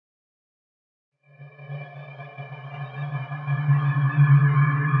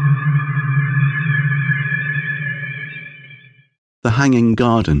hanging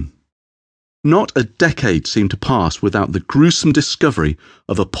garden. Not a decade seemed to pass without the gruesome discovery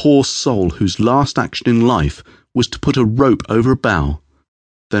of a poor soul whose last action in life was to put a rope over a bough,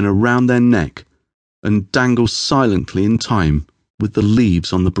 then around their neck, and dangle silently in time with the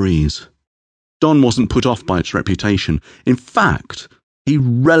leaves on the breeze. Don wasn't put off by its reputation. In fact, he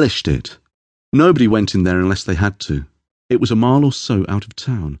relished it. Nobody went in there unless they had to. It was a mile or so out of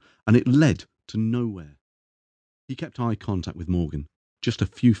town, and it led to nowhere. He kept eye contact with Morgan, just a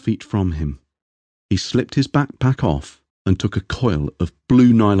few feet from him. He slipped his backpack off and took a coil of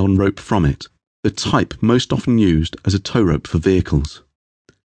blue nylon rope from it, the type most often used as a tow rope for vehicles.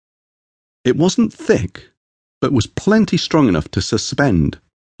 It wasn't thick, but was plenty strong enough to suspend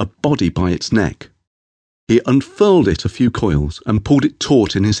a body by its neck. He unfurled it a few coils and pulled it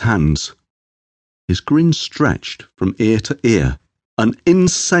taut in his hands. His grin stretched from ear to ear, an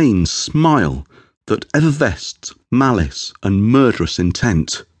insane smile that effervesced malice and murderous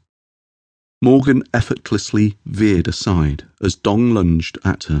intent. Morgan effortlessly veered aside as Dong lunged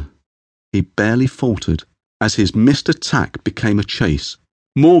at her. He barely faltered as his missed attack became a chase.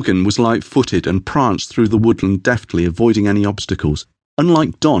 Morgan was light-footed and pranced through the woodland deftly, avoiding any obstacles,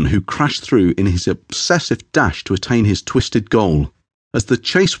 unlike Don, who crashed through in his obsessive dash to attain his twisted goal. As the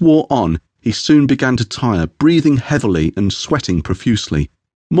chase wore on, he soon began to tire, breathing heavily and sweating profusely.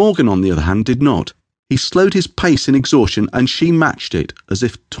 Morgan, on the other hand, did not. He slowed his pace in exhaustion, and she matched it, as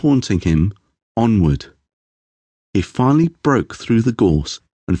if taunting him onward. He finally broke through the gorse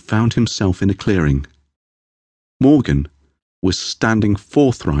and found himself in a clearing. Morgan was standing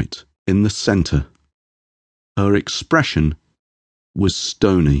forthright in the centre. Her expression was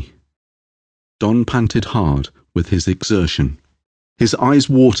stony. Don panted hard with his exertion. His eyes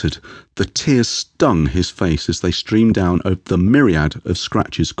watered, the tears stung his face as they streamed down over the myriad of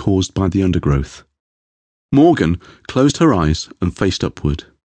scratches caused by the undergrowth. Morgan closed her eyes and faced upward.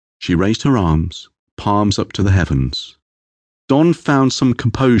 She raised her arms, palms up to the heavens. Don found some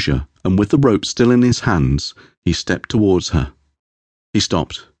composure, and with the rope still in his hands, he stepped towards her. He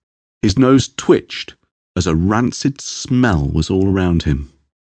stopped. His nose twitched as a rancid smell was all around him.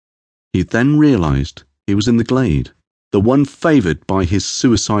 He then realized he was in the glade, the one favored by his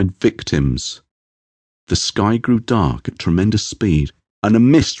suicide victims. The sky grew dark at tremendous speed, and a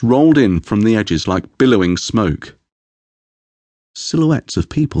mist rolled in from the edges like billowing smoke. Silhouettes of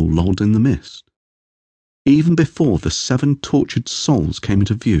people lolled in the mist. Even before the 7 tortured souls came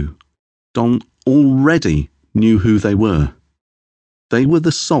into view, Don already knew who they were. They were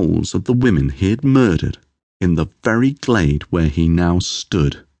the souls of the women he had murdered in the very glade where he now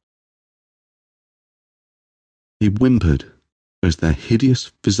stood. He whimpered as their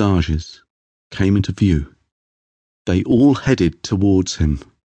hideous visages came into view. They all headed towards him.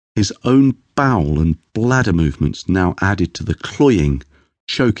 His own bowel and bladder movements now added to the cloying,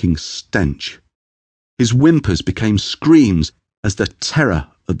 choking stench. His whimpers became screams as the terror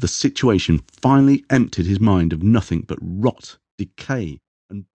of the situation finally emptied his mind of nothing but rot, decay,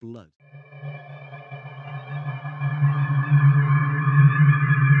 and blood.